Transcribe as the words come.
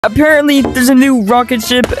Apparently, there's a new rocket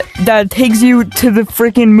ship that takes you to the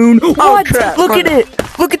freaking moon. What? Crap. Look at it!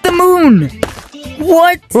 Look at the moon!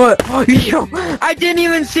 What? What? Yo, I didn't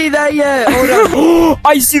even see that yet. Hold on.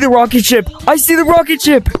 I see the rocket ship! I see the rocket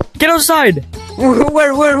ship! Get outside!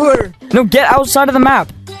 Where? No, get outside of the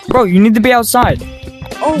map. Bro, you need to be outside.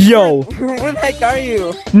 Oh, Yo. Where the heck are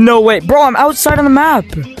you? No, wait. Bro, I'm outside of the map.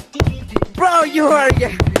 Bro, you are.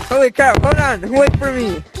 Holy crap. Hold on. Wait for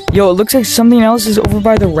me. Yo, it looks like something else is over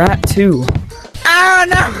by the rat, too. Oh,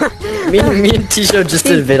 no. Me and Tisho just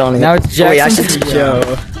did a vid on it. Now it's Jackson. Wait, I should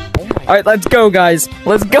Tisho. Alright, let's go, guys.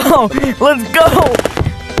 Let's go. Let's go.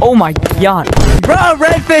 Oh, my God. Bro,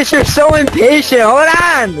 RedFish, you're so impatient. Hold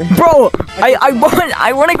on. Bro,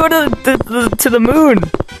 I want to go to the moon.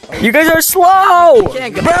 You guys are slow. Bro,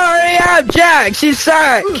 hurry up, Jack. She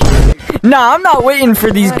sucks. Nah, I'm not waiting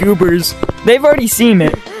for these goobers. They've already seen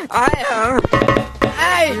it. I am.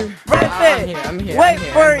 Hey, RedFish. I'm here. Wait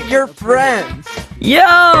for your friends.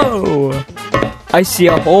 Yo. I see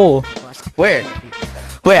a hole. Where?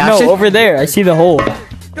 Wait, No, over there. I see the hole.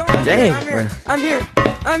 Dang. I'm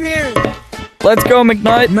here. Let's go,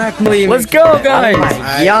 McNutt. Let's go, guys. Oh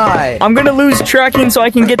my God. I'm gonna lose tracking so I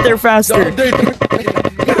can get there faster.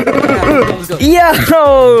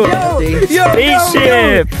 Yo!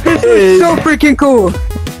 Spaceship! This is so freaking cool. Dude,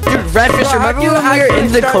 RedFish, Bro, remember how when we were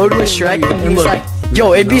in the code with Shrek and he was like,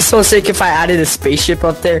 yo, it'd be so sick if I added a spaceship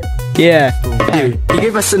up there. Yeah. Dude, he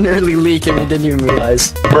gave us an early leak and we didn't even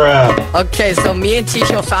realize. Bruh. Okay, so me and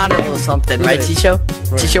Tisho found a little something, right, Tisho?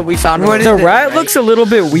 Tisho, we found What The is it, rat right? looks a little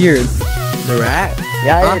bit weird. The rat?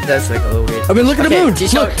 Yeah, it does look a little weird. I mean, look at the Okay, moon.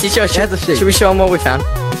 Tisho, Look. Tisho, That's a shape. should we show him what we found?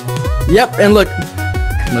 Yep, and look.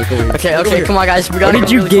 Look over here. Okay, Look over okay, here. come on, guys. We What gotta did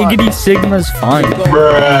go you really far. giggity sigmas find?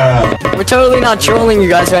 Bruh. We're totally not trolling you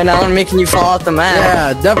guys right now and making you fall off the map.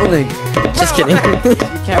 Yeah, definitely. Just kidding. You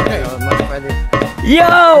can't go much further. Yo,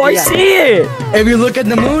 I Yeah. see it! If you look at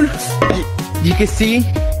the moon, you can see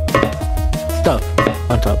stuff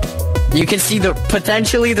on top. You can see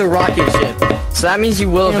potentially the rocket ship. So that means you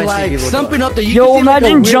will And eventually like be able to something go. up there. You Yo, can see, like, a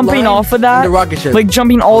imagine weird jumping line off of in that. the rocket ship. Like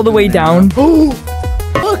jumping all the way down. Ooh,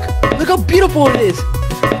 look how beautiful it is.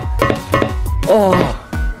 Oh.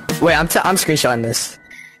 Wait, I'm screenshotting this.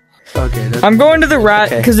 Okay, that's I'm going to the rat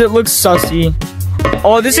Okay. because it looks sussy.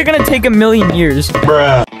 Oh, this is gonna take 1,000,000 years.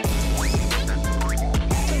 Bruh.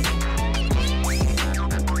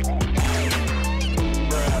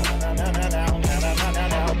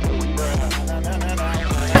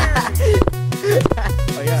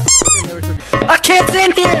 A kid's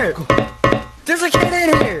in here! There's a kid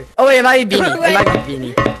in here! Oh wait, it might be Beanie. It might be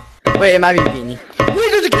Beanie. Wait, it might be Beanie.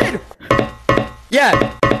 wait, there's a kid.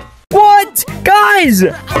 Yeah. What? Guys!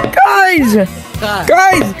 Guys!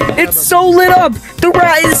 Guys! It's so lit up! The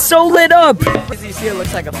rat is so lit up! As you see, it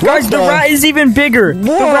looks like a. Guys, the rat is even bigger! The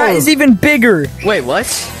rat is even bigger! Wait, what?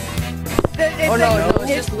 Oh no,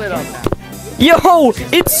 it's just lit up now. Yo!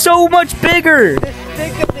 It's so much bigger!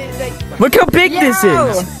 Look how big this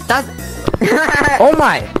is! That's. Oh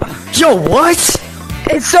my. Yo, what?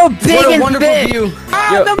 It's so big What a and wonderful big. view.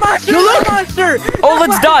 Ah, the monster! The monster! Oh,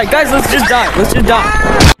 let's die! Guys, let's just die! Let's just die!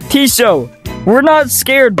 Tisho, we're not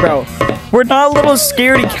scared, bro. We're not little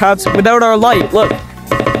scaredy cats without our light. Look. I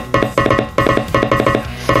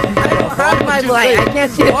don't have my light. I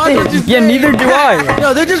can't see a thing. Yeah, neither do I.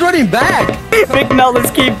 No, they're just running back. McNutt, let's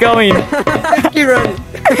keep going. Keep running.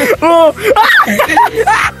 Oh.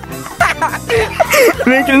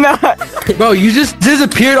 McNutt. Bro, you just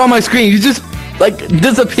disappeared on my screen. You just like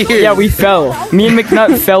disappeared. Yeah, we fell. Me and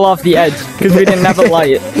McNutt fell off the edge because we didn't have a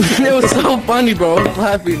light. It was so funny, bro. I was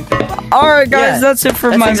laughing. Alright, guys, Yeah, that's it for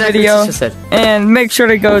that's my exactly video. what she said. And make sure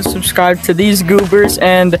to go subscribe to these goobers.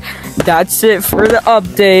 And that's it for the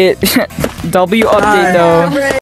update. W update, though.